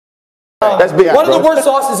Let's be honest, one of the worst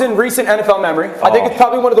losses in recent NFL memory. I think it's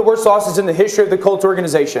probably one of the worst losses in the history of the Colts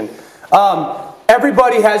organization.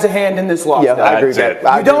 Everybody has a hand in this loss. Yeah, I agree with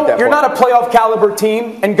that. You're not a playoff caliber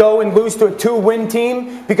team and go and lose to a 2-win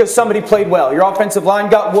team because somebody played well. Your offensive line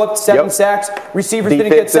got whooped, 7 sacks. Receivers didn't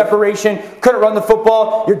get separation, couldn't run the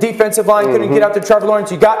football. Your defensive line couldn't get out to Trevor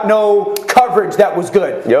Lawrence. You got no coverage that was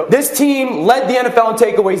good. This team led the NFL in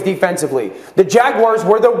takeaways defensively. The Jaguars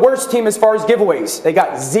were the worst team as far as giveaways. They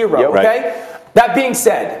got 0, okay? That being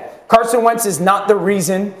said, Carson Wentz is not the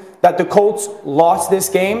reason that the Colts lost this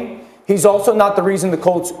game. He's also not the reason the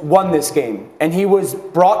Colts won this game. And he was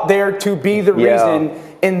brought there to be the reason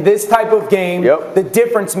in this type of game, the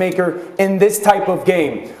difference maker in this type of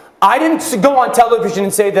game. I didn't go on television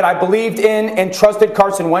and say that I believed in and trusted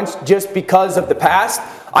Carson Wentz just because of the past.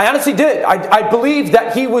 I honestly did. I believed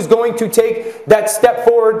that he was going to take that step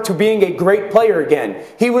forward to being a great player again.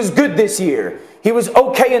 He was good this year. He was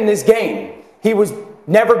okay in this game. He was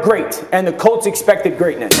never great, and the Colts expected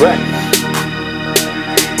greatness.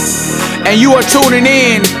 And you are tuning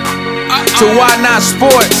in to Why Not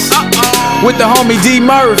Sports with the homie D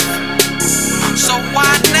Murph. So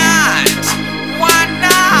why not? Why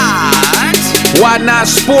not? Why Not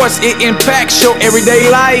Sports? It impacts your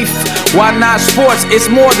everyday life. Why Not Sports? It's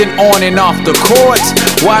more than on and off the court.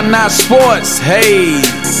 Why Not Sports? Hey.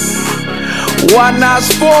 Why Not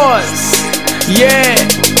Sports? Yeah.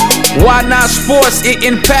 Why Not Sports? It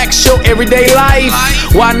impacts your everyday life.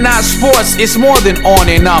 Why Not Sports? It's more than on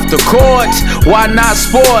and off the court. Why Not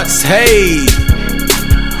Sports? Hey.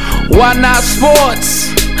 Why Not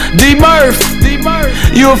Sports? D Murph,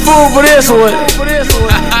 you a fool for this one.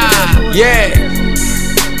 Yeah.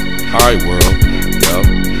 All right, world. Well,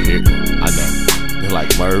 here I know. They're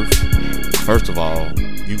like, Murph. First of all,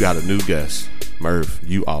 you got a new guest, Murph.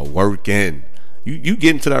 You are working. You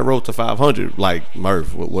get into that road to 500, like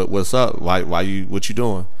Murph. What's up? Why you? What you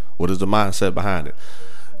doing? What is the mindset behind it?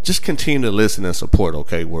 Just continue to listen and support,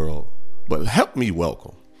 okay, world. But help me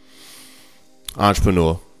welcome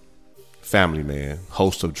entrepreneur, family man,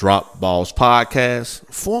 host of Drop Balls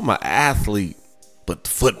podcast, former athlete, but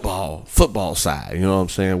football side. You know what I'm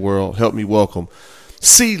saying, world? Help me welcome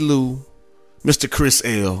C. Lou, Mr. Chris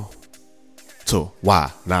L. to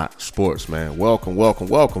Why Not Sports, man. Welcome,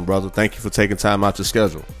 brother. Thank you for taking time out your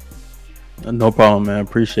schedule. No problem, man.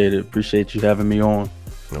 Appreciate it. Appreciate you having me on.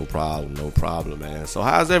 No problem, man. So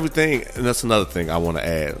how's everything? And that's another thing I want to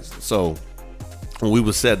add. So when we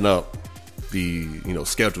were setting up the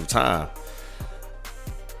scheduled time,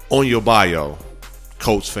 on your bio,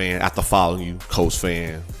 Colts fan, after following you, Colts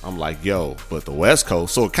fan, I'm like, yo, but the West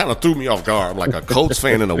Coast, so it kind of threw me off guard. I'm like, a Colts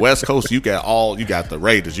fan in the West Coast, you got the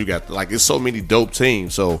Raiders, you got, like, it's so many dope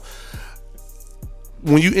teams. So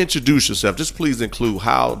when you introduce yourself, just please include,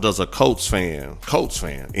 how does a Colts fan,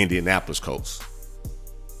 Indianapolis Colts,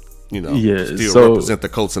 still represent the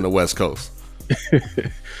Colts in the West Coast?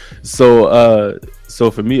 So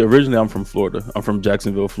for me, originally I'm from Florida. I'm from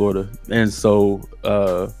Jacksonville, Florida. And so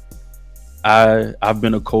I've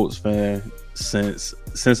been a Colts fan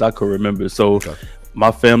since I could remember. So my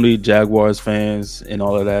family, Jaguars fans and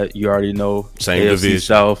all of that, you already know. Same AFC division.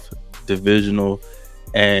 South, divisional.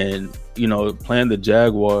 And, playing the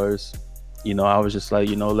Jaguars, I was just like,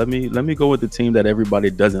 let me go with the team that everybody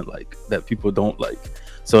doesn't like, that people don't like.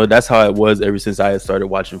 So that's how it was ever since I had started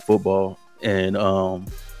watching football. And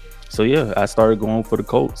so yeah, I started going for the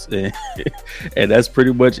Colts, and that's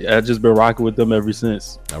pretty much, I've just been rocking with them ever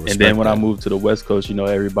since. And then when I moved to the West Coast,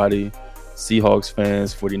 everybody, Seahawks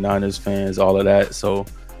fans, 49ers fans, all of that. So,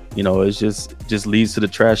 it's just leads to the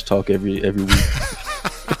trash talk every week.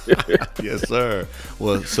 Yes, sir.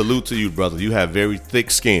 Well, salute to you, brother. You have very thick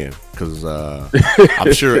skin, because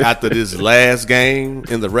I'm sure after this last game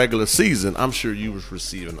in the regular season, I'm sure you was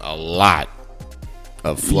receiving a lot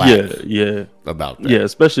of flack. Yeah. About that. Yeah,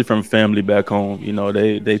 especially from family back home.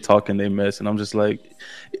 They talk and they mess, and I'm just like,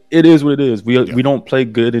 it is what it is. We don't play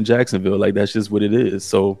good in Jacksonville. Like, that's just what it is.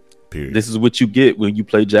 So This is what you get when you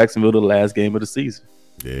play Jacksonville the last game of the season.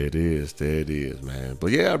 There it is, man.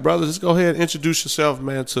 But yeah, brother, just go ahead and introduce yourself,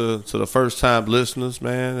 man, to the first time listeners,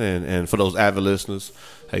 man, and for those avid listeners,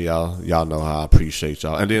 hey, y'all know how I appreciate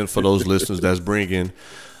y'all. And then for those listeners that's bringing,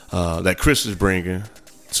 that Chris is bringing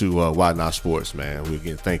to Why Not Sports, man, we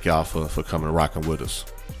again thank y'all for coming and rocking with us.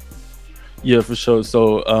 Yeah, for sure.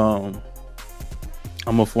 So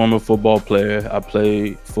I'm a former football player. I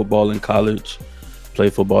played football in college,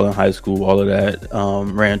 played football in high school, all of that.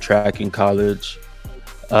 Ran track in college.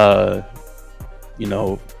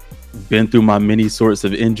 Been through my many sorts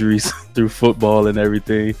of injuries through football and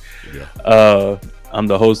everything. Yeah. I'm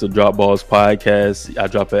the host of Drop Balls Podcast. I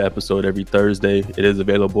drop an episode every Thursday. It is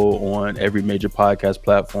available on every major podcast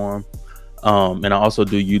platform. And I also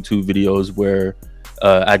do YouTube videos where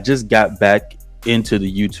I just got back into the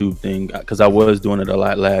YouTube thing because I was doing it a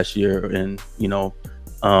lot last year. And,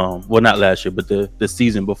 well, not last year, but the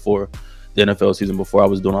season before, the NFL season before, I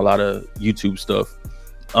was doing a lot of YouTube stuff.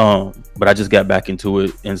 But I just got back into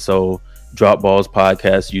it. And so Drop Balls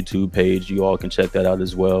Podcast YouTube page, you all can check that out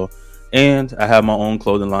as well. And I have my own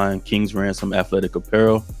clothing line, King's Ransom Athletic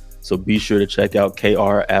Apparel. So be sure to check out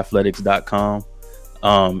krathletics.com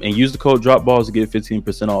and use the code DROPBALLS to get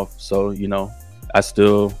 15% off.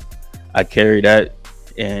 So, I carry that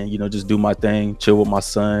and, just do my thing, chill with my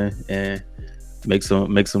son and make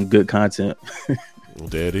some good content. Well,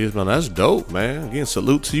 there it is, man. That's dope, man. Again,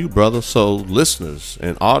 salute to you, brother. So listeners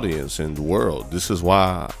and audience and the world, this is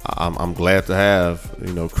why I'm glad to have,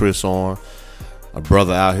 Chris on. A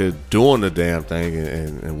brother out here doing the damn thing,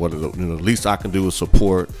 and what the least I can do is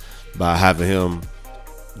support by having him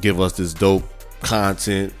give us this dope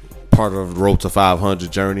content, part of the Road to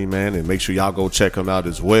 500 journey, man. And make sure y'all go check him out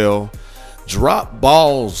as well. Drop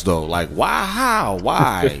Balls, though, like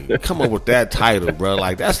why come up with that title, bro?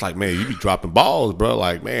 Like that's like, man, you be dropping balls, bro.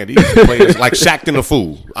 Like, man, these players like Shaq and the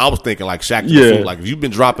Fool. I was thinking like Shaq and the Fool. Like if you've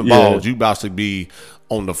been dropping balls, you about to be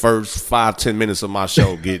on the first 5-10 minutes of my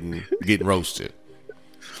show getting roasted.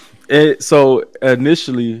 So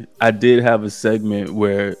initially, I did have a segment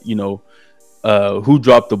where who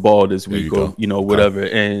dropped the ball this week, or whatever.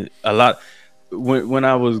 Okay. And a lot when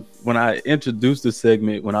I introduced the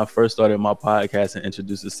segment, when I first started my podcast and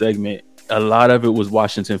introduced the segment, a lot of it was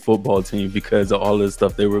Washington football team because of all the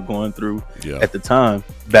stuff they were going through at the time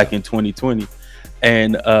back in 2020.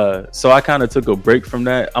 And so I kind of took a break from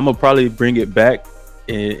that. I'm gonna probably bring it back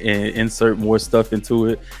and insert more stuff into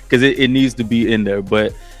it because it needs to be in there,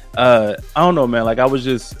 but. I don't know, man. Like I was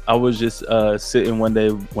just sitting one day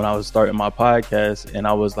when I was starting my podcast, and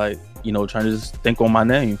I was like, trying to just think on my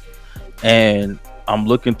name, and I'm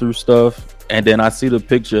looking through stuff, and then I see the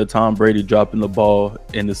picture of Tom Brady dropping the ball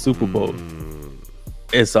in the Super Bowl,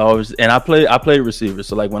 and so I played receiver.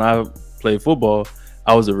 So like when I played football,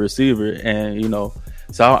 I was a receiver, and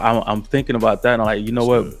so I'm thinking about that, and I'm like,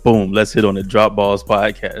 what? Good. Boom, let's hit on the Drop Balls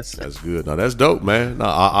Podcast. That's good. No, that's dope, man. No,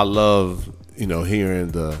 I love. Hearing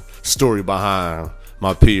the story behind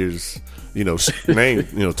my peers, name,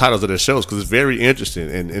 titles of their shows, because it's very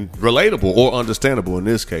interesting and relatable or understandable in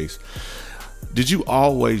this case. Did you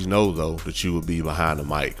always know, though, that you would be behind the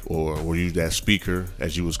mic, or were you that speaker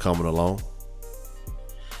as you was coming along?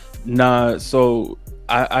 Nah, so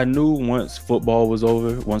I knew once football was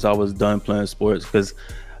over, once I was done playing sports, because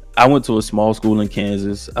I went to a small school in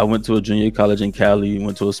Kansas. I went to a junior college in Cali,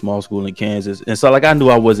 went to a small school in Kansas. And so like I knew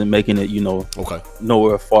I wasn't making it,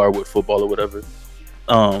 nowhere far with football or whatever.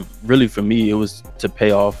 Really for me, it was to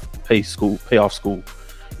pay off school. I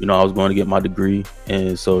was going to get my degree.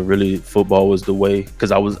 And so really football was the way,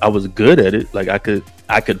 because I was good at it. Like I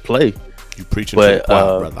could play. You preaching to the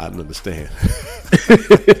choir, brother. I understand.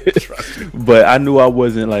 But I knew I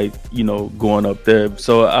wasn't like, going up there.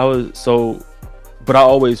 But I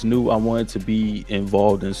always knew I wanted to be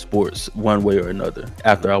involved in sports one way or another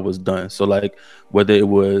after I was done. So like whether it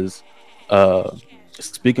was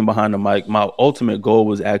speaking behind the mic, my ultimate goal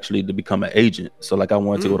was actually to become an agent. So like I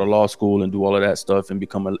wanted to go to law school and do all of that stuff and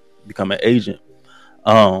become an agent.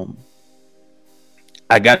 I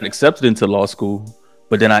got accepted into law school,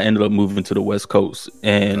 but then I ended up moving to the West Coast.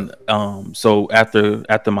 And so after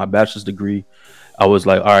my bachelor's degree, I was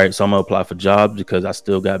like, all right, so I'm gonna apply for jobs because I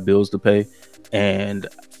still got bills to pay. And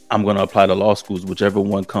I'm going to apply to law schools. Whichever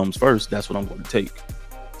one comes first, that's what I'm going to take.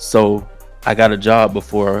 So I got a job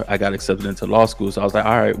before I got accepted into law school. So I was like,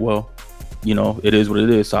 all right, well, it is what it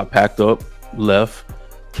is. So I packed up, left,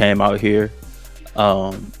 came out here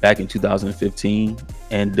back in 2015.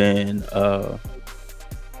 And then I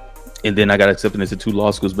got accepted into 2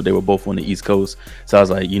 law schools, but they were both on the East Coast. So I was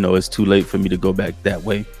like, it's too late for me to go back that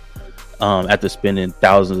way after spending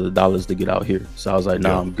thousands of dollars to get out here. So I was like,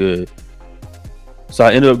 nah, I'm good. So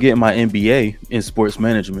I ended up getting my MBA in sports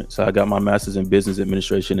management. So I got my master's in business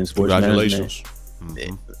administration and sports management.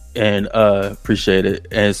 Congratulations. And appreciate it.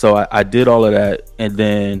 And so I did all of that. And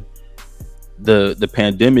then the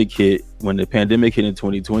pandemic hit. When the pandemic hit in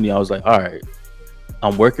 2020, I was like, all right,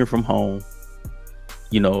 I'm working from home.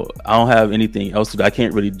 I don't have anything else to do. I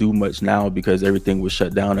can't really do much now because everything was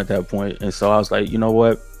shut down at that point. And so I was like, you know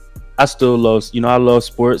what? I still love, I love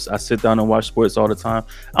sports. I sit down and watch sports all the time.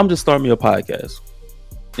 I'm just starting me a podcast.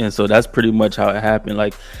 And so that's pretty much how it happened.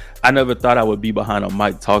 Like, I never thought I would be behind a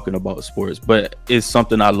mic talking about sports, but it's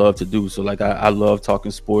something I love to do. So like, I love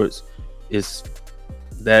talking sports. It's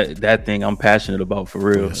that thing I'm passionate about for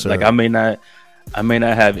real. Yes, sir. Like I may not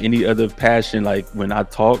have any other passion. Like when I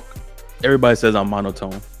talk, everybody says I'm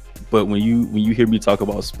monotone, but when you hear me talk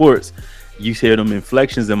about sports, you hear them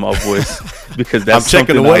inflections in my voice because that's I'm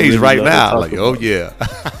checking the waves really right now. Like, about. oh yeah,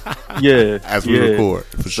 yeah, as we record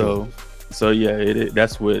for sure. So yeah,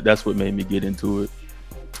 that's what made me get into it.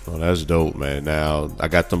 Oh, that's dope, man. Now I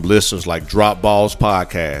got them listeners like Drop Balls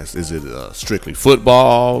Podcast. Is it strictly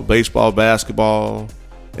football, baseball, basketball,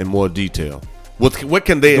 in more detail? What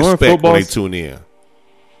can they expect when they tune in?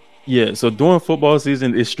 Yeah, so during football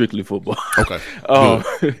season, it's strictly football. Okay.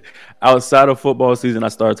 Outside of football season, I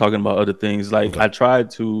started talking about other things. Like I tried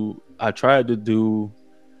to do,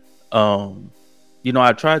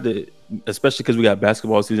 especially because we got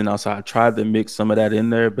basketball season outside. I tried to mix some of that in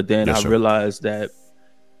there, but then I realized that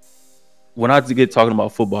when I get talking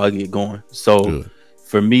about football, I get going. So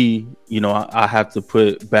for me, I have to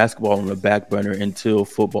put basketball on the back burner until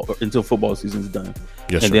football season's done.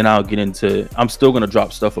 Yes, and then I'll get into. I'm still gonna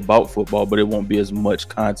drop stuff about football, but it won't be as much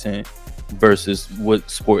content versus what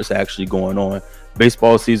sports actually going on.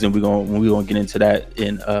 Baseball season, we're gonna get into that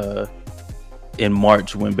in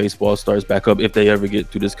March when baseball starts back up, if they ever get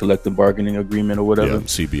through this collective bargaining agreement or whatever.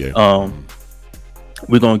 CBA.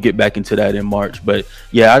 We're gonna get back into that in March, but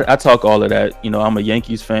yeah, I talk all of that. I'm a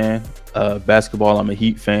Yankees fan. Basketball, I'm a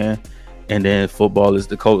Heat fan, and then football is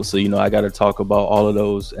the Colts. So I got to talk about all of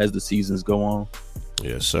those as the seasons go on.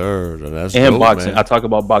 Yes, sir. That's and dope, boxing. Man. I talk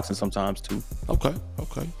about boxing sometimes too. Okay.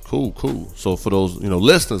 Cool. So for those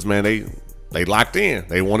listeners, man, they locked in.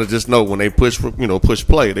 They want to just know when they push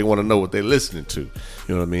play. They want to know what they're listening to. You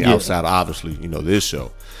know what I mean? Yeah. Outside, obviously, this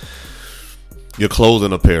show. Your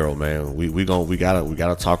clothing apparel, man. We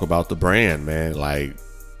gotta talk about the brand, man. Like,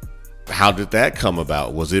 how did that come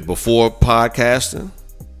about? Was it before podcasting?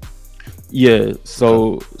 Yeah,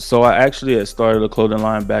 so I actually had started a clothing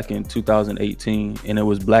line back in 2018, and it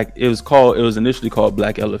was initially called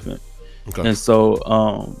Black Elephant. Okay. And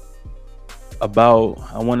so about,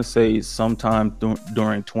 I want to say sometime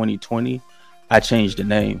during 2020, I changed the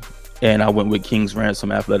name and I went with King's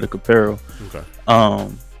Ransom Athletic Apparel. Okay.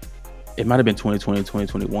 It might have been 2020,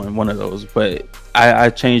 2021, one of those, but I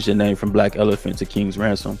changed the name from Black Elephant to King's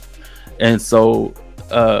Ransom. And so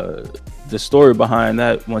the story behind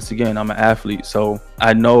that, once again, I'm an athlete, so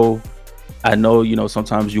I know,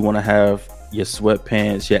 sometimes you want to have your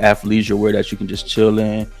sweatpants, your athleisure wear that you can just chill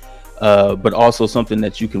in, but also something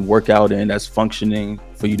that you can work out in that's functioning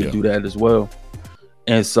for you to do that as well.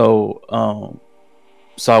 And so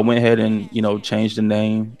I went ahead and changed the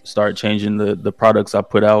name, started changing the products I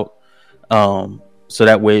put out, so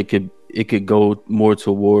that way it could go more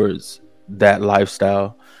towards that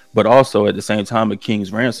lifestyle. But also at the same time, at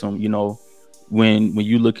King's Ransom, when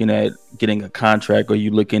you're looking at getting a contract or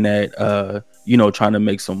you're looking at, trying to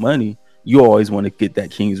make some money, you always want to get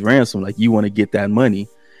that King's Ransom. Like, you want to get that money.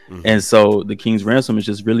 Mm-hmm. And so the King's Ransom is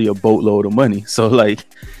just really a boatload of money. So like,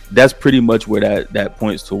 that's pretty much where that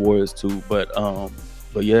points towards too. But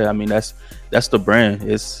yeah, I mean, that's the brand.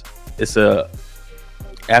 It's a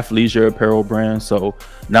athleisure apparel brand. So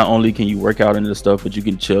not only can you work out in this stuff, but you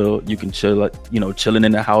can chill like, chilling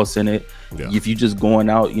in the house in it. Yeah. If you just going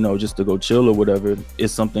out, just to go chill or whatever,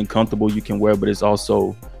 it's something comfortable you can wear, but it's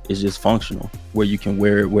just functional where you can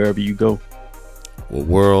wear it wherever you go. Well,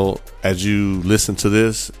 world, as you listen to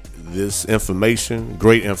this information,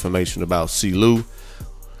 great information about C. Lou,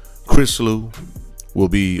 Chris Lou will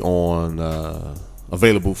be on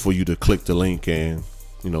available for you to click the link and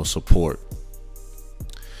support.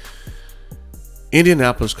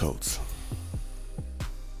 Indianapolis Colts.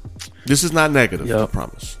 This is not negative, yep. I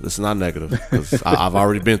promise. This is not negative because I've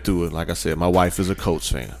already been through it. Like I said, my wife is a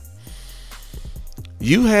Colts fan.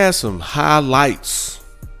 You had some highlights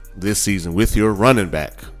this season with your running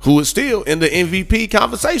back, who is still in the MVP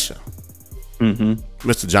conversation,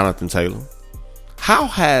 Mr. Jonathan Taylor. How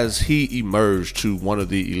has he emerged to one of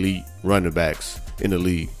the elite running backs in the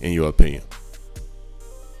league, in your opinion?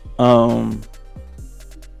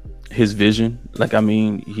 His vision, like, I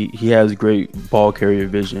mean, he has great ball carrier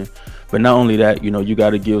vision, but not only that, you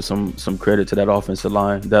got to give some credit to that offensive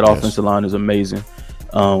line. That offensive line is amazing.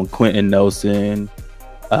 Quentin Nelson,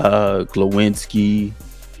 Glowinski,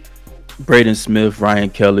 Braden Smith, Ryan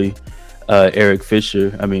Kelly, Eric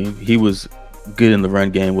Fisher. I mean, he was good in the run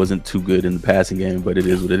game, wasn't too good in the passing game, but it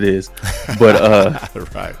is what it is. But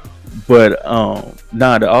right. But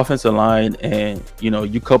the offensive line, and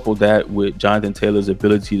you couple that with Jonathan Taylor's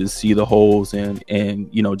ability to see the holes and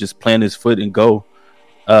just plant his foot and go,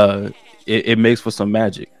 it makes for some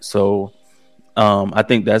magic. So I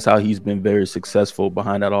think that's how he's been very successful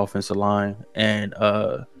behind that offensive line. And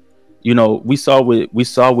you know, we saw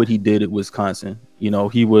what he did at Wisconsin. You know,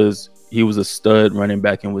 he was a stud running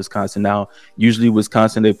back in Wisconsin. Now, usually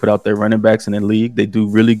Wisconsin, they put out their running backs in the league. They do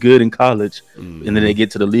really good in college, and then they get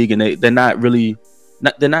to the league, and they're not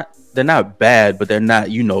bad, but they're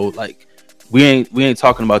not, you know, like we ain't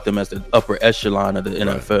talking about them as the upper echelon of the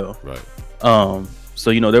NFL. Right. So,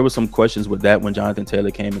 you know, there were some questions with that when Jonathan Taylor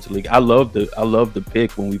came into the league. I love the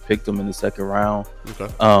pick when we picked him in the second round. Okay.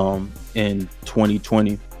 In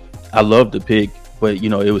 2020. I love the pick, but, you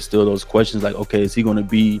know, it was still those questions like, okay, is he going to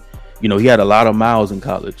be, you know, he had a lot of miles in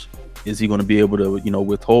college. Is he going to be able to, you know,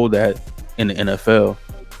 withhold that in the NFL?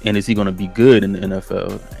 And is he going to be good in the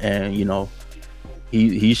NFL? And, you know,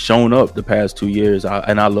 he's shown up the past 2 years,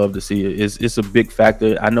 and I love to see it. It's a big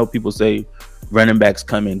factor. I know people say running backs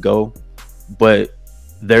come and go, but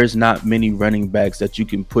there's not many running backs that you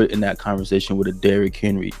can put in that conversation with a Derrick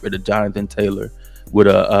Henry, with a Jonathan Taylor, with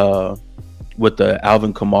the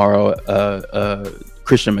Alvin Kamara,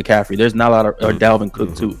 Christian McCaffrey. There's not a lot of, or Dalvin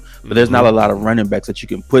Cook too, but there's not a lot of running backs that you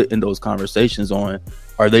can put in those conversations on,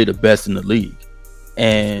 are they the best in the league?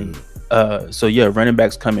 And so yeah, running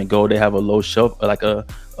backs come and go. They have a low shelf, like a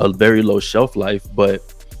very low shelf life, but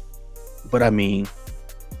I mean,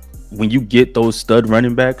 when you get those stud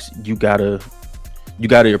running backs, you gotta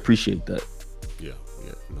appreciate that. Yeah,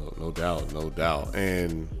 no doubt.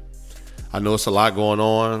 And I know it's a lot going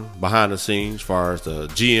on behind the scenes as far as the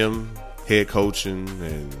GM, head coaching,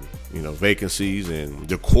 and, you know, vacancies and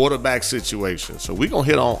the quarterback situation. So we're going to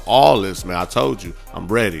hit on all this, man. I told you I'm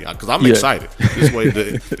ready because I'm excited. This way,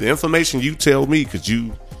 the information you tell me, because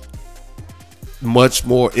you much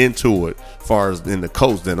more into it as far as in the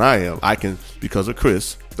coach than I am. I can, because of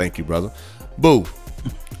Chris. Thank you, brother. Boo.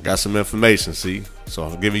 Got some information, see? So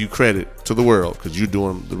I'm giving you credit to the world because you're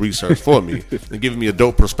doing the research for me and giving me a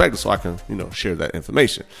dope perspective so I can, you know, share that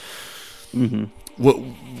information. Mm-hmm.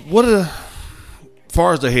 What are, as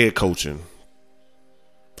far as the head coaching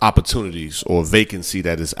opportunities or vacancy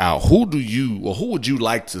that is out, who would you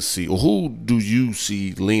like to see, or who do you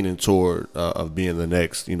see leaning toward of being the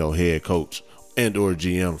next, you know, head coach and or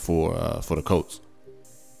GM for the Colts?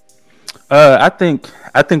 I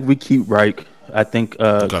think we keep Reich. I think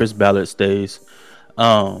Chris Ballard stays.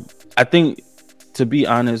 I think, to be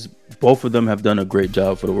honest, both of them have done a great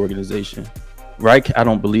job for the organization. Reich, I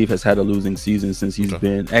don't believe, has had a losing season since he's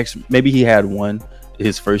been. Actually, maybe he had one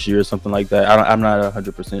his first year or something like that. I'm not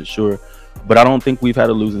 100% sure, but I don't think we've had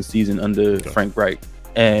a losing season under Frank Reich.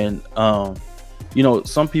 And you know,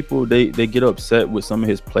 some people they get upset with some of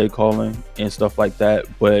his play calling and stuff like that,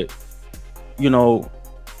 but you know,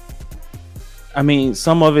 I mean,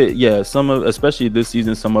 some of it, especially this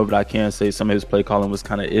season, some of it I can say some of his play calling was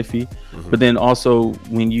kind of iffy. Mm-hmm. But then also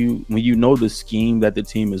when you know the scheme that the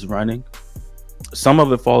team is running, some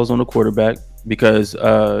of it falls on the quarterback, because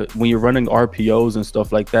when you're running RPOs and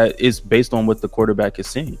stuff like that, it's based on what the quarterback is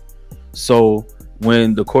seeing. So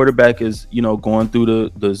when the quarterback is, you know, going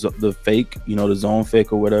through the fake, you know, the zone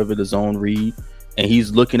fake or whatever, the zone read, and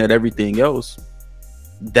he's looking at everything else,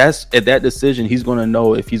 that's at that decision he's going to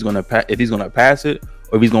know if he's going to pass it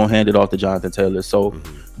or if he's going to hand it off to Jonathan Taylor. So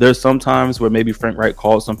there's some times where maybe Frank Reich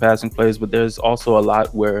calls some passing plays, but there's also a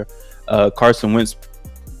lot where Carson Wentz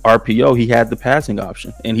RPO, he had the passing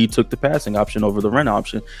option and he took the passing option over the run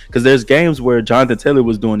option, because there's games where Jonathan Taylor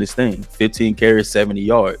was doing this thing, 15 carries, 70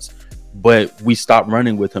 yards, but we stopped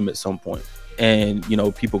running with him at some point, and you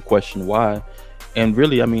know, people question why. And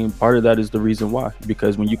really, I mean, part of that is the reason why,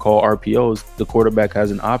 because when you call RPOs, the quarterback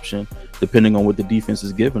has an option, depending on what the defense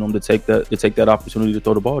is giving them, to take that opportunity to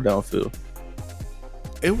throw the ball downfield.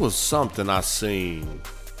 It was something I seen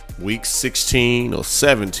week 16 or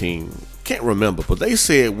 17, can't remember, but they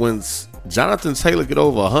said when Jonathan Taylor get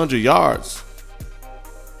over 100 yards,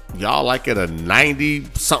 y'all like at a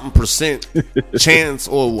 90-something% chance,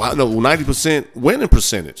 or no, 90% winning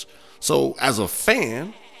percentage. So as a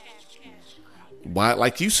fan, why,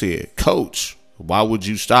 like you said, coach, why would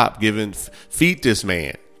you stop feed this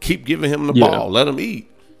man? Keep giving him the ball. Let him eat.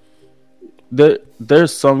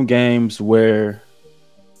 There's some games where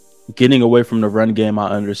getting away from the run game, I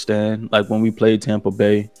understand. Like when we played Tampa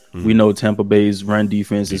Bay, we know Tampa Bay's run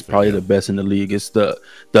defense is probably the best in the league. It's the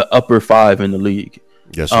upper 5 in the league.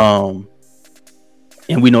 Yes, sir.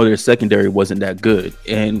 And we know their secondary wasn't that good.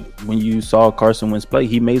 And when you saw Carson Wentz play,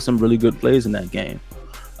 he made some really good plays in that game.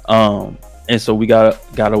 And so we got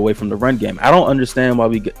away from the run game. I don't understand why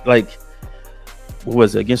what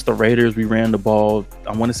was it? Against the Raiders, we ran the ball,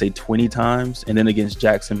 I want to say 20 times. And then against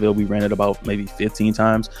Jacksonville, we ran it about maybe 15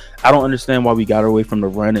 times. I don't understand why we got away from the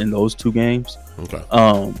run in those two games. Okay.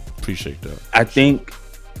 Appreciate that. I think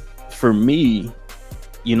for me,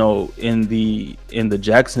 you know, in the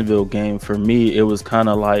Jacksonville game, for me, it was kind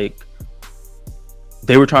of like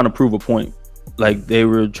they were trying to prove a point. Like they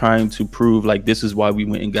were trying to prove like this is why we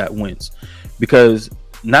went and got Wentz. Because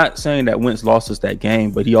not saying that Wentz lost us that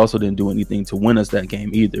game, but he also didn't do anything to win us that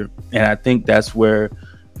game either. And I think that's where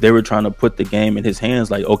they were trying to put the game in his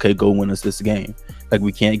hands. Like, okay, go win us this game. Like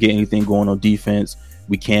we can't get anything going on defense.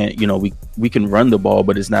 We can't, you know, we can run the ball,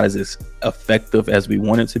 but it's not as effective as we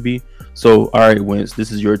want it to be. So, all right, Wentz,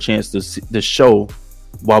 this is your chance to show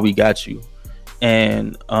why we got you.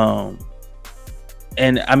 And I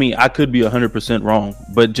mean, I could be 100% wrong,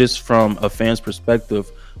 but just from a fan's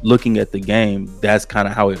perspective, looking at the game, that's kind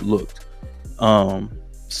of how it looked.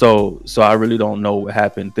 So I really don't know what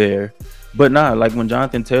happened there. But nah, like when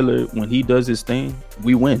Jonathan Taylor, when he does his thing,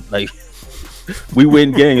 we win. Like we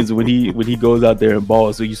win games when he goes out there and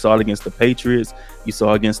balls. So you saw it against the Patriots, you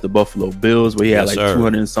saw it against the Buffalo Bills where he had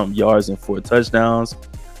 200 and something yards and 4 touchdowns.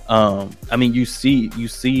 I mean, you see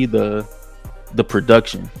the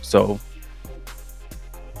production. So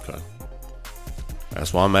okay,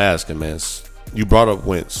 that's why I'm asking, man. You brought up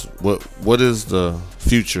Wentz. What is the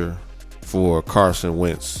future for Carson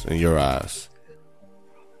Wentz in your eyes?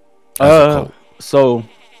 So,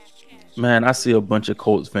 man, I see a bunch of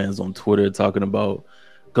Colts fans on Twitter talking about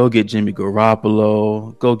go get Jimmy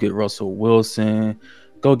Garoppolo, go get Russell Wilson,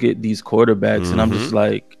 go get these quarterbacks, and I'm just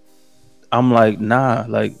like, nah,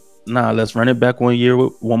 let's run it back one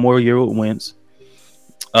more year with Wentz.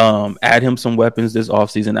 Add him some weapons this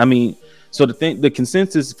offseason. I mean, so the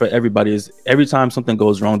consensus for everybody is every time something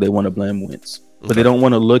goes wrong, they want to blame Wentz, but they don't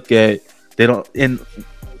want to look at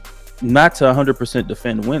not to 100%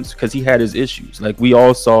 defend Wentz because he had his issues. Like we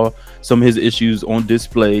all saw some of his issues on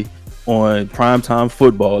display on primetime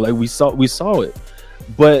football. Like we saw it,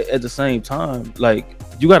 but at the same time, like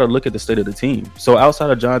you got to look at the state of the team. So outside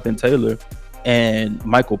of Jonathan Taylor and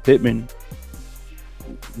Michael Pittman,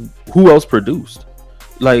 who else produced?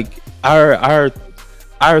 Like our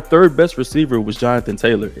third best receiver was Jonathan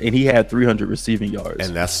Taylor, and he had 300 receiving yards.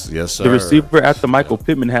 And that's yes, sir. The receiver after Michael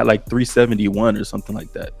Pittman had like 371 or something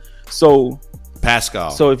like that. So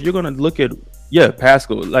Pascal. So if you're gonna look at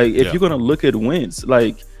Pascal, like if you're gonna look at Wentz,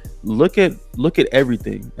 like look at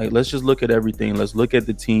everything. Like let's just look at everything. Let's look at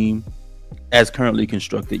the team as currently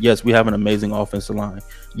constructed. Yes, we have an amazing offensive line.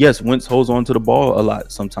 Yes, Wentz holds on to the ball a lot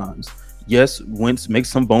sometimes. Yes, Wentz makes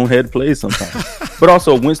some bonehead plays sometimes. But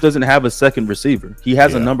also Wentz doesn't have a second receiver. He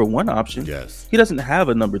has a number 1 option. Yes. He doesn't have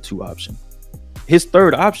a number 2 option. His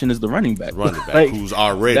third option is the running back. Like, who's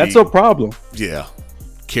already that's a problem. Yeah.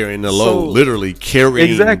 Carrying the load. Literally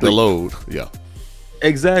carrying the load. Yeah.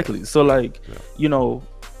 Exactly. So like, you know,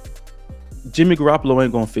 Jimmy Garoppolo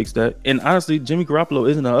ain't gonna fix that. And honestly, Jimmy Garoppolo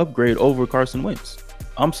isn't an upgrade over Carson Wentz.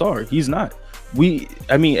 I'm sorry, he's not.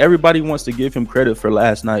 I mean, everybody wants to give him credit for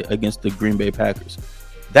last night against the Green Bay Packers.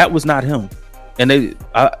 That was not him. And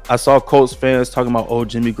I saw Colts fans talking about, oh,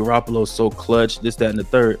 Jimmy Garoppolo so clutch, this, that, and the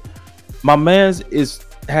third. My man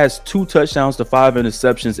has 2 touchdowns to 5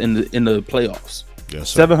 interceptions in the playoffs. Yes,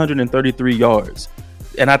 sir. 733 yards.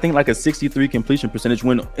 And I think like a 63 completion percentage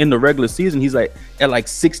when in the regular season he's like at like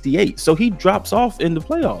 68. So he drops off in the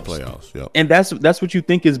playoffs. Yep. And that's what you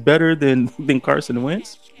think is better than Carson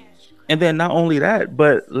Wentz. And then not only that,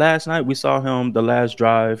 but last night we saw him the last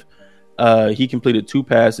drive. He completed 2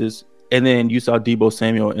 passes, and then you saw Deebo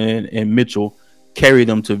Samuel and Mitchell carry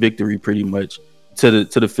them to victory pretty much to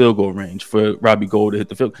the field goal range for Robbie Gould to hit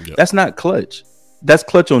the field. Yep. That's not clutch. That's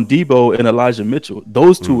clutch on Deebo and Elijah Mitchell.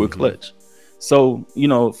 Those 2 were clutch. So, you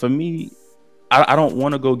know, for me, I don't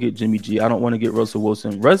want to go get Jimmy G. I don't want to get Russell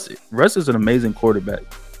Wilson. Russ is an amazing quarterback.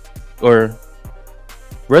 Or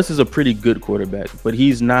Russ is a pretty good quarterback, but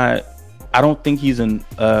he's not. I don't think he's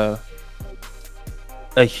a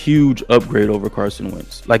huge upgrade over Carson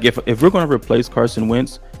Wentz. Like if we're going to replace Carson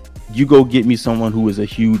Wentz, you go get me someone who is a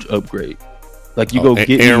huge upgrade. Like you go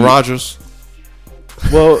get Aaron Rodgers.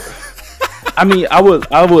 Well, I mean, I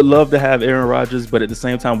would love to have Aaron Rodgers, but at the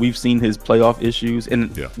same time, we've seen his playoff issues.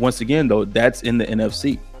 And once again, though, that's in the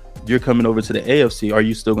NFC. You're coming over to the AFC. Are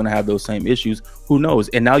you still going to have those same issues? Who knows?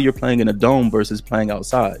 And now you're playing in a dome versus playing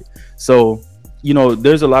outside. So, you know,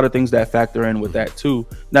 there's a lot of things that factor in with that too.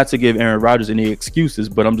 Not to give Aaron Rodgers any excuses,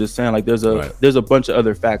 but I'm just saying like there's a bunch of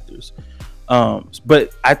other factors. But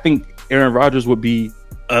I think Aaron Rodgers would be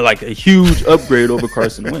like a huge upgrade over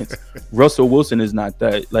Carson Wentz. Russell Wilson is not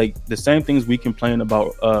that. Like the same things we complain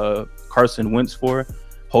about Carson Wentz for,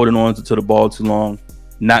 holding on to the ball too long,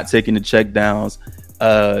 not taking the check downs,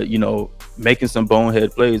 you know, making some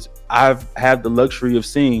bonehead plays. I've had the luxury of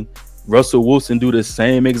seeing Russell Wilson do the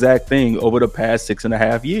same exact thing over the past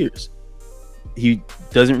 6.5 years. He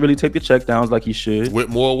doesn't really take the checkdowns like he should. With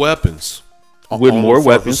more weapons.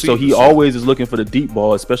 So he always is looking for the deep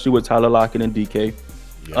ball, especially with Tyler Lockett and DK.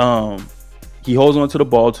 Yeah. He holds on to the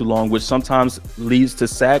ball too long, which sometimes leads to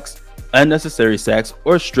sacks, unnecessary sacks,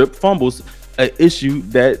 or strip fumbles, an issue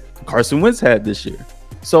that Carson Wentz had this year.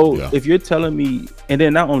 So if you're telling me, and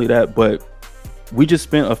then not only that, but we just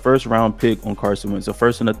spent a first round pick on Carson Wentz, a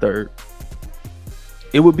first and a third.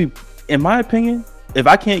 It would be, in my opinion, if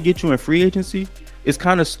I can't get you in free agency, it's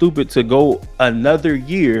kind of stupid to go another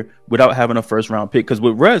year without having a first round pick. Because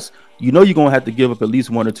with Russ, you're going to have to give up at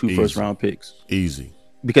least 1 or 2 first round picks. Easy.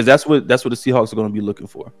 Because that's what the Seahawks are going to be looking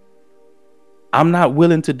for. I'm not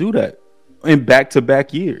willing to do that in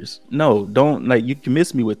back-to-back years. No, don't, like, you can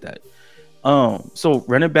miss me with that. So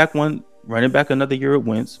running back another year at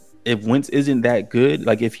Wentz. If Wentz isn't that good,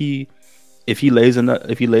 like if he lays an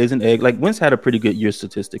egg, like Wentz had a pretty good year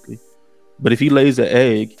statistically, but if he lays an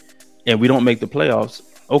egg and we don't make the playoffs,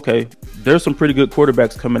 okay, there's some pretty good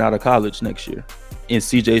quarterbacks coming out of college next year. In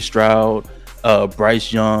CJ Stroud,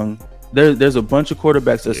 Bryce Young. There's a bunch of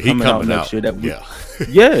quarterbacks that's coming out next year.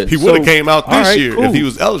 He would have came out this year if he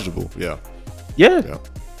was eligible. Yeah.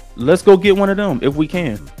 Let's go get one of them if we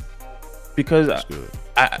can, because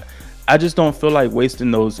I just don't feel like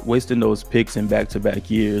wasting those picks in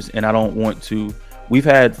back-to-back years, and I don't want to. We've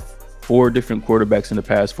had 4 different quarterbacks in the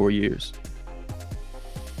past 4 years.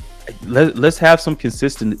 Let's have some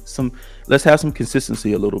let's have some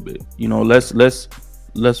consistency a little bit.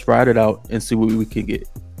 Let's ride it out and see what we can get.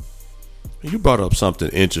 You brought up something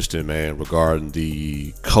interesting, man, regarding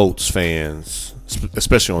the Colts fans,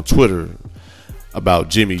 especially on Twitter, about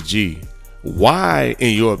Jimmy G. Why,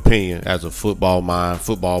 in your opinion, as a football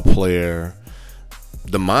player,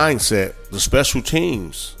 the mindset, the special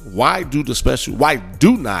teams, why do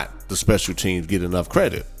not the special teams get enough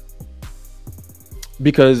credit?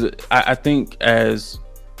 Because I think as,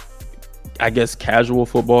 I guess, casual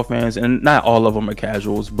football fans, and not all of them are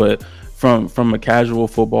casuals, but from a casual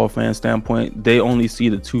football fan standpoint, they only see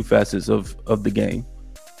the 2 facets of the game.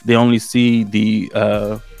 They only see the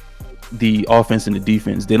offense and the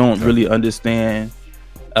defense. They don't really understand,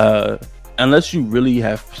 unless you really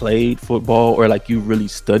have played football or like you really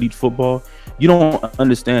studied football, you don't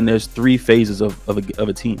understand there's 3 phases of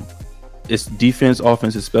a team. It's defense,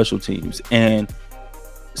 offense, and special teams. And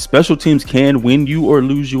special teams can win you or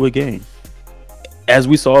lose you a game. As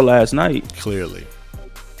we saw last night. Clearly.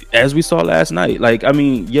 Like, I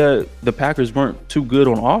mean, the Packers weren't too good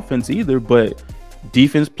on offense either, but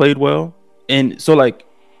defense played well. And so, like,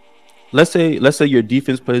 let's say your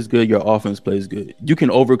defense plays good, your offense plays good. You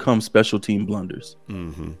can overcome special team blunders.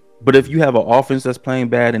 Mm-hmm. But if you have an offense that's playing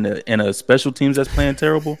bad and a special teams that's playing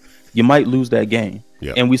terrible, you might lose that game.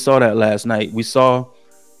 Yep. And we saw that last night. We saw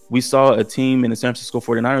a team in the San Francisco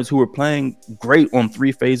 49ers who were playing great on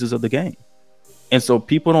 3 phases of the game. And so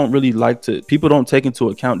people don't take into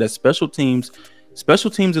account that special teams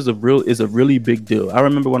is a really big deal. I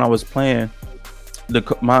remember when I was playing,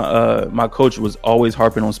 my coach was always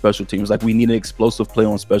harping on special teams. Like, we need an explosive play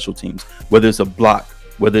on special teams, whether it's a block,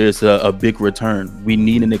 whether it's a big return. We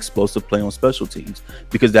need an explosive play on special teams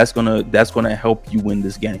because that's gonna help you win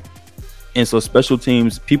this game. And so special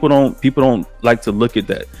teams, people don't like to look at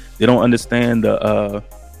that. They don't understand the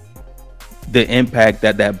impact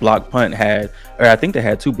that block punt had, or I think they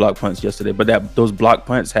had 2 block punts yesterday, but those block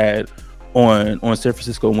punts had on San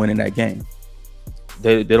Francisco winning that game.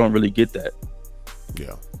 They don't really get that.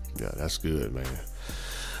 Yeah, that's good, man.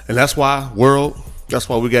 And that's why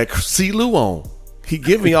we got C-Lou on. He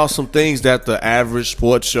giving y'all some things that the average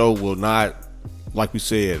sports show will not, like we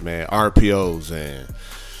said, man, RPOs and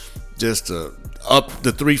just up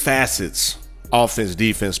the 3 facets, offense,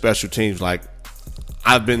 defense, special teams. Like,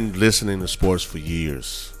 I've been listening to sports for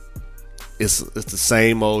years. It's the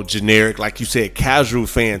same old generic, like you said, casual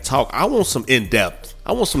fan talk. I want some in-depth.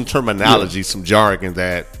 I want some terminology, some jargon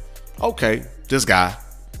that, okay, this guy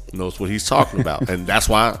knows what he's talking about. And that's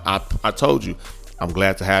why I told you, I'm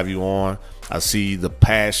glad to have you on. I see the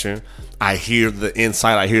passion. I hear the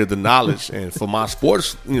insight. I hear the knowledge. And for my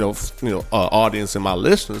sports, audience and my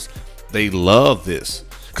listeners, they love this.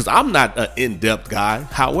 Because I'm not an in-depth guy.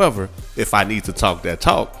 However, if I need to talk that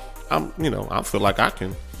talk, I feel like I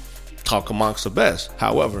can talk amongst the best.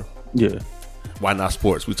 However, why not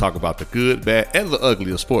sports? We talk about the good, bad, and the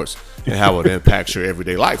ugly of sports and how it impacts your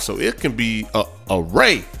everyday life. So it can be an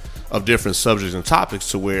array of different subjects and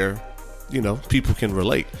topics to where, people can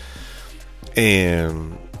relate.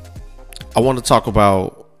 And I want to talk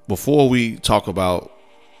about, before we talk about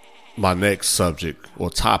my next subject or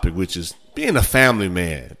topic, which is being a family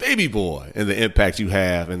man, baby boy, and the impact you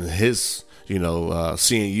have, and his,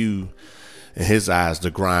 seeing you in his eyes,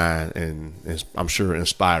 the grind, and I'm sure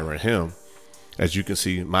inspiring him. As you can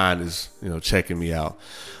see, mine is, checking me out.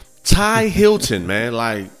 Ty Hilton, man,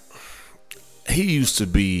 like, he used to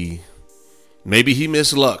be, maybe he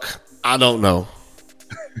missed luck. I don't know.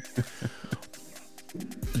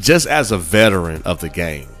 Just as a veteran of the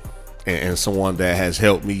game and someone that has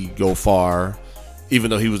helped me go far, even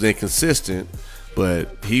though he was inconsistent,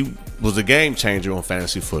 but he was a game changer on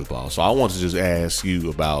fantasy football. So I want to just ask you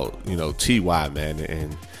about, T.Y.,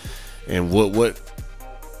 man, and what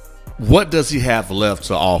does he have left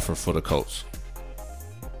to offer for the Colts?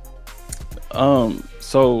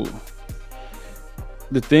 So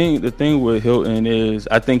the thing with Hilton is,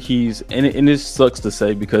 I think he's, and this sucks to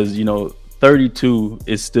say because 32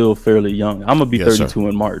 is still fairly young. I'm gonna be 32 sir.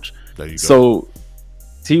 In March. There you go. So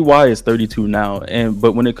Ty is 32 now,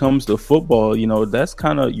 but when it comes to football, that's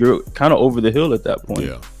you're kind of over the hill at that point.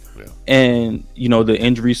 Yeah. And the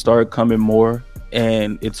injuries start coming more,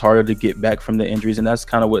 and it's harder to get back from the injuries, and that's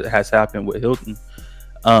kind of what has happened with Hilton.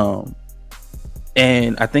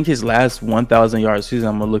 And I think his last 1,000 yard season,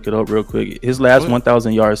 I'm gonna look it up real quick. His last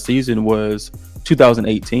 1,000 yard season was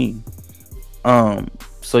 2018.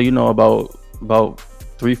 So about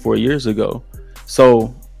 3-4 years ago.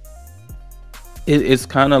 So it's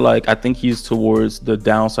kind of like, I think he's towards the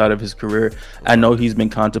downside of his career. I know he's been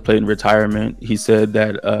contemplating retirement. He said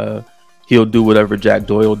that he'll do whatever Jack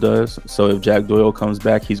Doyle does. So if Jack Doyle comes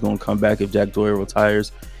back, he's going to come back. If Jack Doyle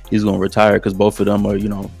retires, he's going to retire, because both of them are at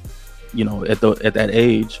that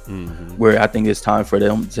age where I think it's time for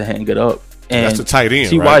them to hang it up. And that's the tight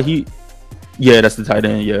end, right? That's the tight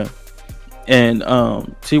end, yeah. And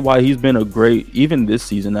T.Y., he's been a great, even this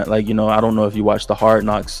season, that I don't know if you watched the Hard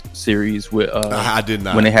Knocks series with I did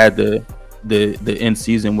not, when they had the end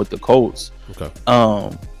season with the Colts. Okay. I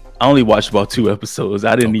only watched about 2 episodes.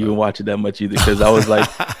 I didn't even watch it that much either, because I was like,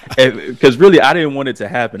 because really I didn't want it to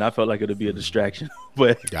happen. I felt like it'd be a distraction.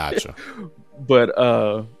 But gotcha.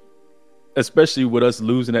 But especially with us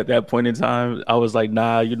losing at that point in time, I was like,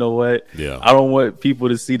 nah, you know what? Yeah. I don't want people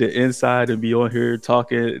to see the inside and be on here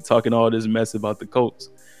talking all this mess about the Colts.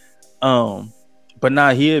 But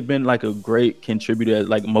nah, he had been like a great contributor,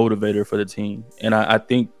 like motivator for the team. And I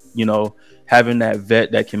think, having that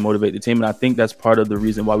vet that can motivate the team. And I think that's part of the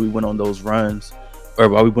reason why we went on those runs, or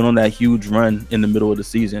why we went on that huge run in the middle of the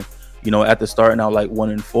season. At the start now, like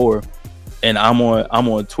 1-4. And I'm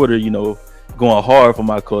on Twitter, going hard for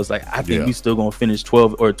my Colts. Like, I think we still gonna finish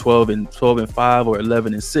 12 and 5 or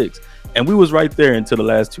 11-6, and we was right there until the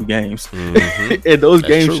last 2 games. And those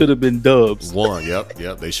games should have been dubs. Won, yep,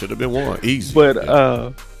 they should have been won easy.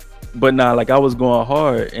 But nah, like I was going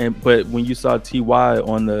hard, but when you saw T.Y.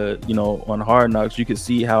 on the on Hard Knocks, you could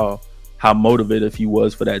see how motivated he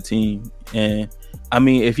was for that team. And I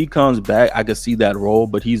mean, if he comes back, I could see that role,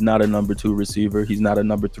 but he's not a number 2 receiver. He's not a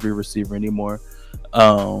number 3 receiver anymore.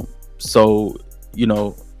 So,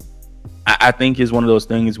 I think it's one of those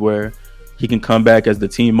things where he can come back as the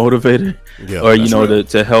team motivator, or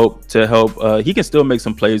to help. He can still make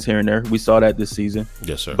some plays here and there. We saw that this season.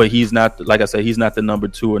 Yes, sir. But he's not, like I said, he's not the number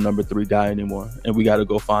 2 or number 3 guy anymore, and we got to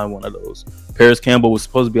go find one of those. Paris Campbell was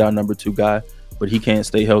supposed to be our number 2 guy, but he can't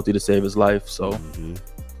stay healthy to save his life. So,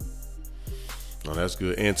 Oh, that's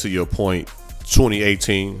good. And to your point,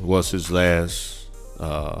 2018 was his last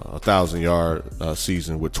 1,000-yard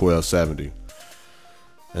season with 1,270,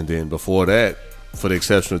 and then before that, for the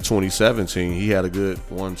exception of 2017, he had a good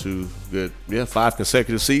 5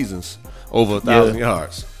 consecutive seasons over 1,000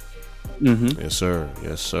 yards. Yes,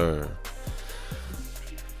 sir.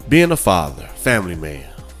 Being a father, family man,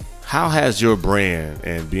 how has your brand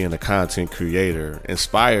and being a content creator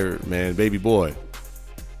inspired, man, baby boy?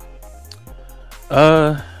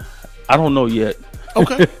 I don't know yet.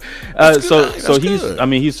 Okay. So he's good. I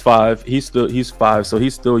mean, he's 5. He's 5, so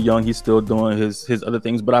he's still young. He's still doing his other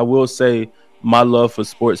things. But I will say, my love for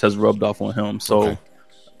sports has rubbed off on him. So,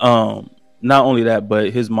 not only that,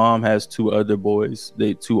 but his mom has 2 other boys.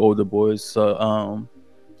 2 older boys. So,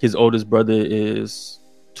 his oldest brother is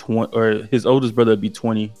 20, or his oldest brother will be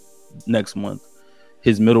 20 next month.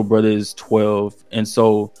 His middle brother is 12, and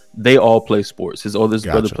so they all play sports. His oldest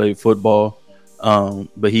brother played football.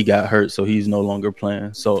 But he got hurt, so he's no longer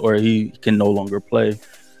playing. Or he can no longer play.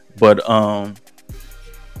 But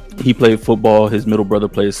he played football. His middle brother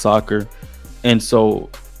plays soccer, and so.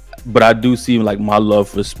 But I do see like my love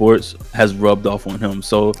for sports has rubbed off on him.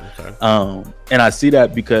 So, and I see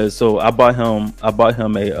that because I bought him a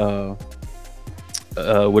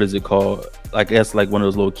what is it called? I guess like one of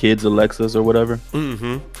those little kids Alexas or whatever.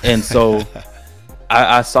 And so.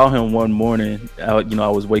 I saw him one morning. I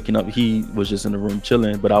was waking up. He was just in the room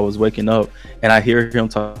chilling, but I was waking up and I hear him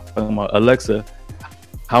talking about, Alexa,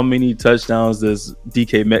 how many touchdowns does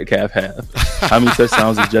DK Metcalf have? How many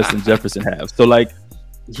touchdowns does Justin Jefferson have? So like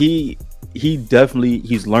he definitely,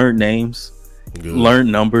 he's learned names, learned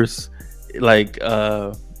numbers. Like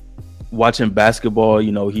watching basketball,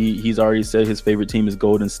 he's already said his favorite team is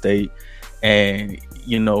Golden State, and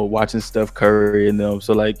watching Steph Curry and them.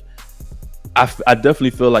 So like I definitely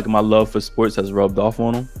feel like my love for sports has rubbed off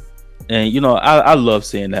on him, and I love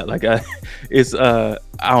seeing that. Like I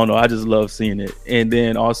don't know, I just love seeing it. And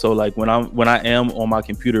then also like when I am on my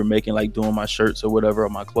computer making, like doing my shirts or whatever, or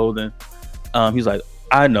my clothing, he's like,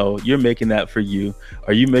 I know you're making that for you.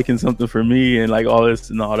 Are you making something for me? And like all this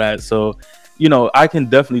and all that. So I can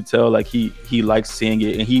definitely tell like he likes seeing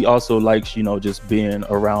it, and he also likes just being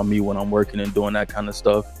around me when I'm working and doing that kind of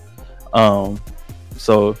stuff.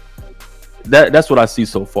 So that's what I see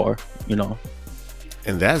so far,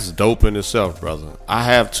 And that's dope in itself, brother. I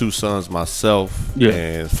have 2 sons myself,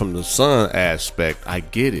 and from the son aspect, I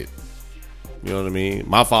get it. You know what I mean?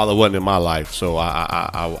 My father wasn't in my life, so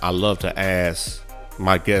I love to ask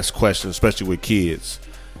my guests questions, especially with kids,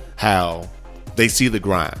 how they see the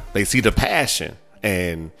grind, they see the passion,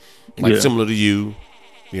 and like similar to you,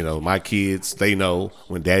 my kids, they know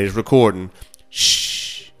when daddy's recording,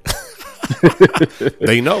 shh.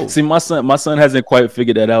 They know. See, my son hasn't quite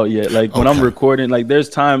figured that out yet. Like when I'm recording, like there's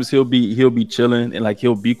times he'll be chilling and like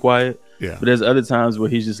he'll be quiet. Yeah. But there's other times where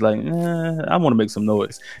he's just like, I want to make some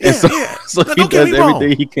noise. And so he does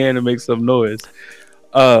everything he can to make some noise.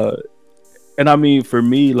 And I mean, for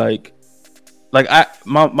me, like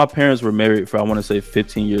my parents were married for, I want to say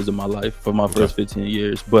 15 years of my life, for my first 15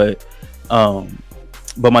 years. But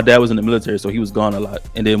my dad was in the military, so he was gone a lot.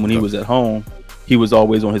 And then when he was at home, he was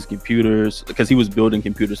always on his computers because he was building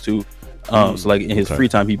computers too. So like in his free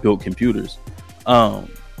time, he built computers.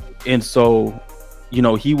 And so,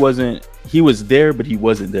 he was there, but he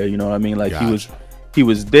wasn't there. You know what I mean? Like he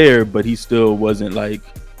was there, but he still wasn't like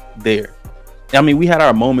there. I mean, we had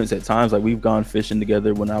our moments at times, like we've gone fishing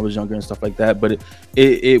together when I was younger and stuff like that, but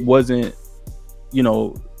it wasn't,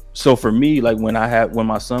 so for me, like when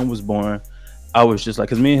my son was born, I was just like,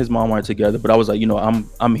 cause me and his mom weren't together, but I was like,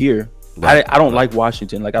 I'm here. Right. I don't like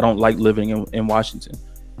Washington. Like I don't like living in Washington.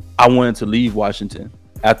 I wanted to leave Washington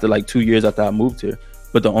after like 2 years after I moved here.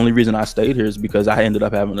 But the only reason I stayed here is because I ended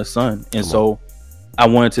up having a son. And so I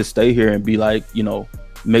wanted to stay here and be like,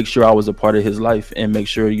 make sure I was a part of his life and make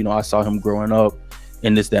sure, I saw him growing up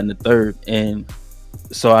and this, that, and the third. And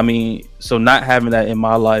so, I mean, so not having that in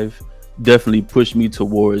my life definitely pushed me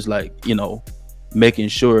towards like, making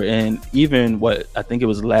sure. And even I think it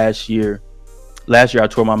was last year I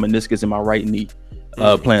tore my meniscus in my right knee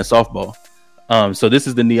playing softball. So this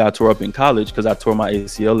is the knee I tore up in college because I tore my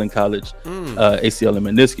ACL in college, ACL and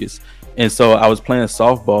meniscus. And so I was playing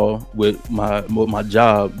softball with my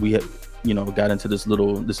job. We had, got into this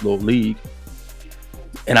little league,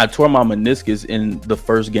 and I tore my meniscus in the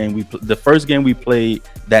first game we played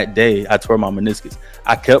that day. I tore my meniscus.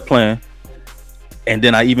 I kept playing, and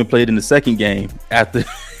then I even played in the second game after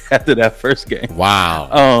that first game.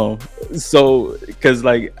 Wow. So because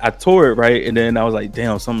like I tore it, right, and then I was like,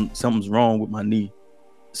 damn, something's wrong with my knee.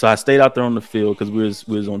 So I stayed out there on the field because we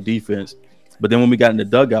was on defense. But then when we got in the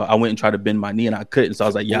dugout, I went and tried to bend my knee and I couldn't. So I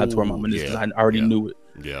was like, I tore my meniscus. I already knew it.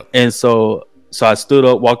 Yeah. And so I stood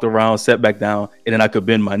up, walked around, sat back down, and then I could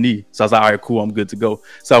bend my knee. So I was like, all right, cool, I'm good to go.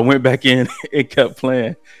 So I went back in and kept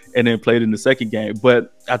playing, and then played in the second game.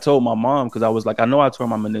 But I told my mom, because I was like, I know I tore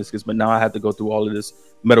my meniscus, but now I have to go through all of this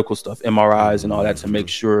medical stuff, MRIs and all that, to make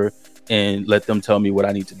sure and let them tell me what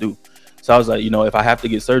I need to do. So I was like, if I have to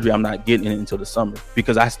get surgery, I'm not getting it until the summer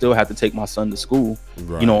because I still have to take my son to school,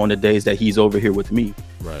 on the days that he's over here with me.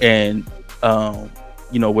 Right. And,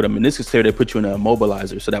 with a meniscus tear, they put you in an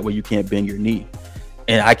immobilizer so that way you can't bend your knee.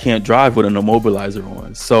 And I can't drive with an immobilizer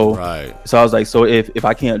on. So so I was like, so if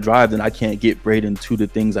I can't drive, then I can't get Braden to the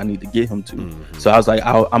things I need to get him to. Mm-hmm. So I was like,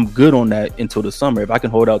 I'm good on that until the summer. If I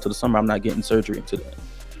can hold out to the summer, I'm not getting surgery until then.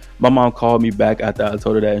 My mom called me back after I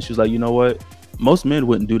told her that, and she was like, you know what? Most men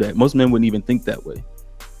wouldn't do that. Most men wouldn't even think that way.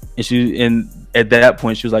 And at that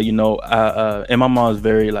point, she was like, and my mom's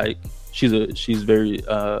very like, she's a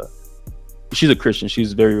Christian.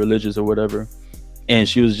 She's very religious or whatever. And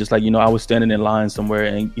she was just like, I was standing in line somewhere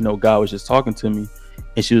and, God was just talking to me.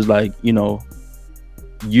 And she was like,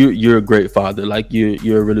 you're a great father. Like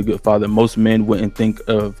you're a really good father. Most men wouldn't think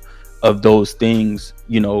of those things,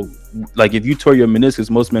 like if you tore your meniscus,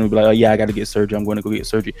 most men would be like, oh yeah, I got to get surgery. I'm going to go get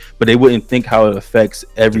surgery. But they wouldn't think how it affects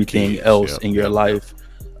everything else in your life.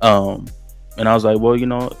 And I was like, well,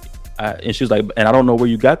 and she was like, and I don't know where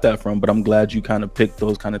you got that from, but I'm glad you kind of picked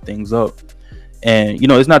those kind of things up. And, you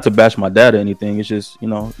know, it's not to bash my dad or anything. It's just, you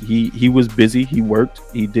know, he was busy. He worked.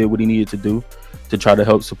 He did what he needed to do to try to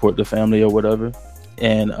help support the family or whatever.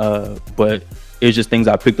 And, but it's just things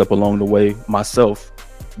I picked up along the way myself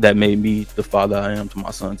that made me the father I am to my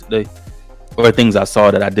son today. Or things I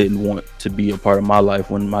saw that I didn't want to be a part of my life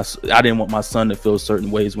when I didn't want my son to feel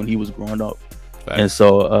certain ways when he was growing up. Right. And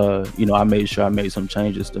so, you know, I made sure I made some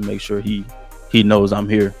changes to make sure he knows I'm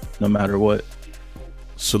here no matter what.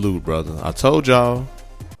 Salute, brother. I told y'all,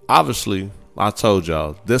 obviously,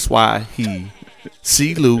 that's why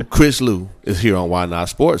Chris Lou is here on Why Not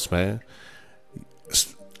Sports, man.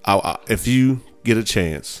 If you get a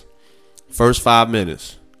chance, first 5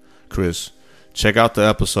 minutes, Chris, check out the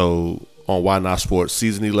episode on Why Not Sports,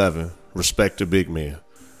 season 11, Respect the Big Man.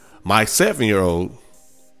 My 7-year-old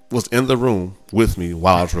was in the room with me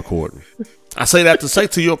while I was recording. I say that to say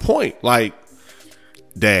to your point, like,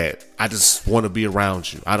 Dad, I just want to be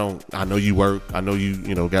around you. I know you work. I know you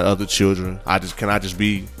got other children. Can I just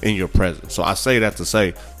be in your presence? So I say that to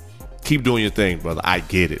say, keep doing your thing, brother. I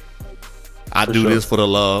get it. I do this for the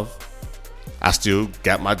love. I still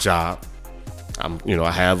got my job.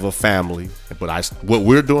 I have a family, but what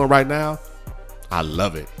we're doing right now, I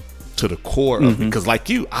love it to the core of it. Because like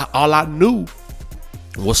you, all I knew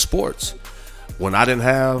was sports. When I didn't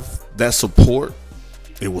have that support,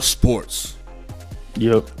 it was sports.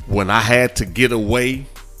 Yep. When I had to get away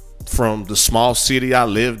from the small city I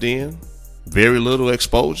lived in, very little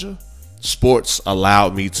exposure, sports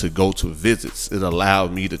allowed me to go to visits. It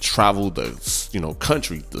allowed me to travel the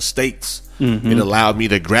country, the states. It allowed me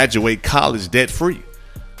to graduate college debt free.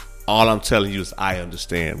 All I'm telling you is I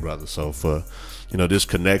understand, brother. So for this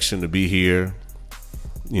connection to be here,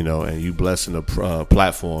 and you blessing the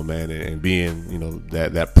platform, man, and being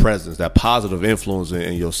that presence, that positive influence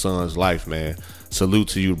in your son's life, man. Salute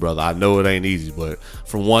to you, brother. I know it ain't easy, but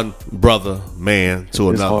from one brother, man, to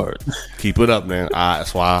another, keep it up, man.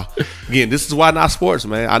 That's why, again, this is Why Not Sports,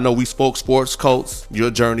 man. I know we spoke sports, Coach,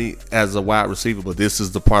 your journey as a wide receiver, but this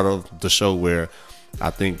is the part of the show where I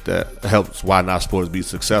think that helps Why Not Sports be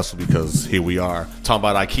successful, because here we are talking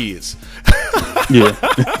about our kids. Yeah.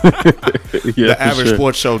 The average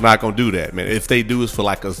sports show not gonna do that, man. If they do, it's for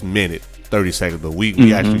like a minute, 30 seconds, but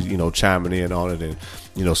we actually chiming in on it and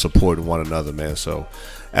supporting one another, man. So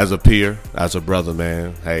as a peer, as a brother,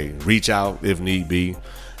 man, hey, reach out if need be,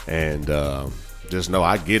 and just know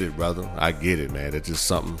I get it, brother. I get it, man. It's just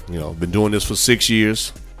something, been doing this for 6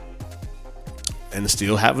 years and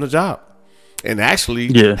still having a job. And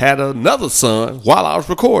actually had another son while I was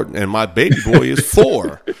recording. And my baby boy is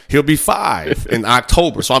 4. He'll be 5 in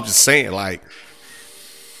October. So I'm just saying, like,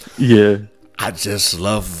 I just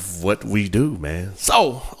love what we do, man.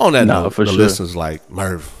 So on that note, the listeners like,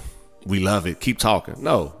 Merv, we love it. Keep talking.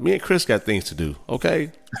 No, me and Chris got things to do.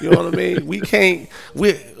 Okay. You know what I mean? We can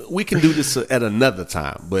do this at another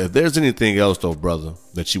time. But if there's anything else though, brother,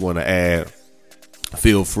 that you want to add,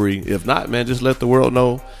 feel free. If not, man, just let the world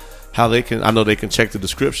know how they can. I know they can check the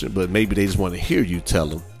description, but maybe they just want to hear you tell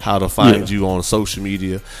them how to find you on social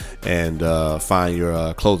media and find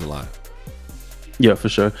your clothing line. Yeah, for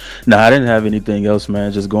sure. No, I didn't have anything else,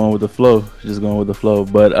 man. Just going with the flow.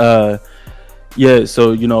 But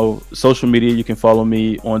so social media, you can follow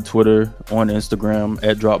me on Twitter, on Instagram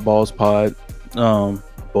at DropBallsPod.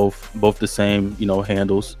 Both the same,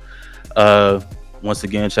 handles. Once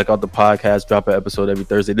again, check out the podcast. Drop an episode every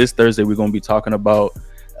Thursday. This Thursday, we're going to be talking about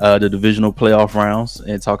the divisional playoff rounds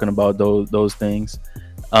and talking about those things.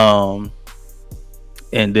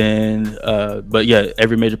 And then,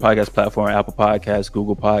 every major podcast platform, Apple Podcasts,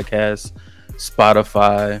 Google Podcasts,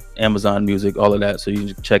 Spotify, Amazon Music, all of that. So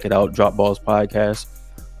you can check it out, Drop Balls Podcast.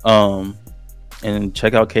 And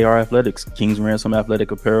check out KR Athletics, King's Ransom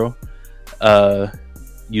Athletic Apparel.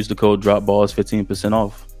 Use the code Drop Balls, 15%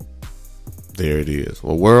 off. There it is.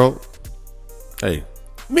 Well, world, hey,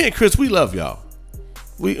 me and Chris, we love y'all.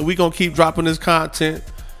 We gonna keep dropping this content.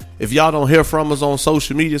 If y'all don't hear from us on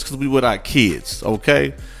social media, it's because we with our kids,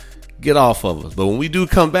 okay? Get off of us. But when we do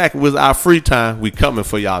come back with our free time, we coming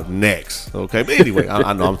for y'all next, okay? But anyway,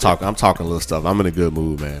 I know I'm talking a little stuff. I'm in a good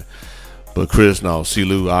mood, man. But Chris, no,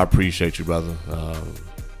 Lou, I appreciate you, brother.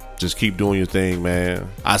 Just keep doing your thing, man.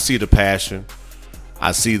 I see the passion.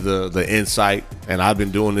 I see the insight. And I've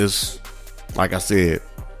been doing this, like I said,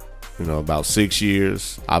 about 6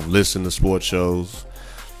 years. I've listened to sports shows.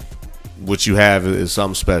 What you have is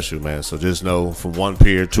something special, man. So just know, from one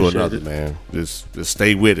period to another, man, just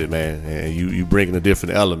stay with it, man. And you bringing a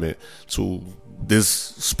different element to this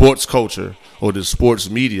sports culture or this sports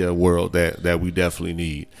media world that we definitely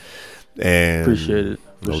need. And appreciate it.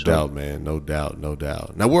 No doubt, man. No doubt.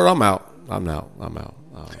 Now, where I'm out. I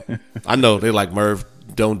know they like, Merv,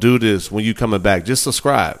 don't do this when you coming back. Just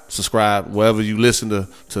subscribe wherever you listen to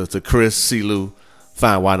Chris, C-Lou,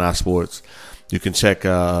 find Why Not Sports. You can check me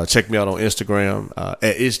out on Instagram at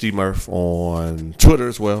ItsDMurph, on Twitter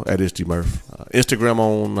as well at ItsDMurph, Instagram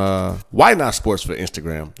on Why Not Sports for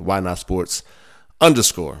Instagram, Why Not Sports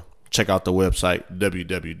 _ Check out the website,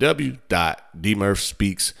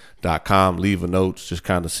 www.dmurphspeaks.com. Leave a note, just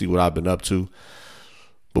kind of see what I've been up to.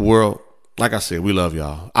 But world, like I said, we love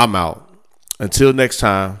y'all. I'm out. Until next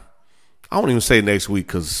time, I won't even say next week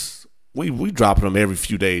because we dropping them every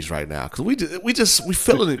few days right now because we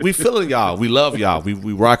feeling it. We feeling y'all. We love y'all. We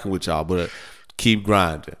rocking with y'all. But keep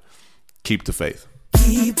grinding. Keep the faith.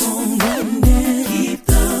 Keep on grinding. Keep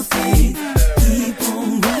the faith. Keep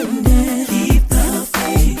on grinding. Keep the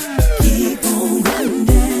faith. Keep on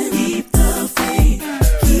grinding. Keep the faith.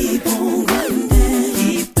 Keep on grinding.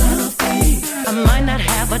 Keep the faith. I might not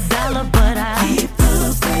have a dollar, but I keep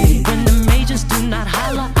the faith. When the majors do not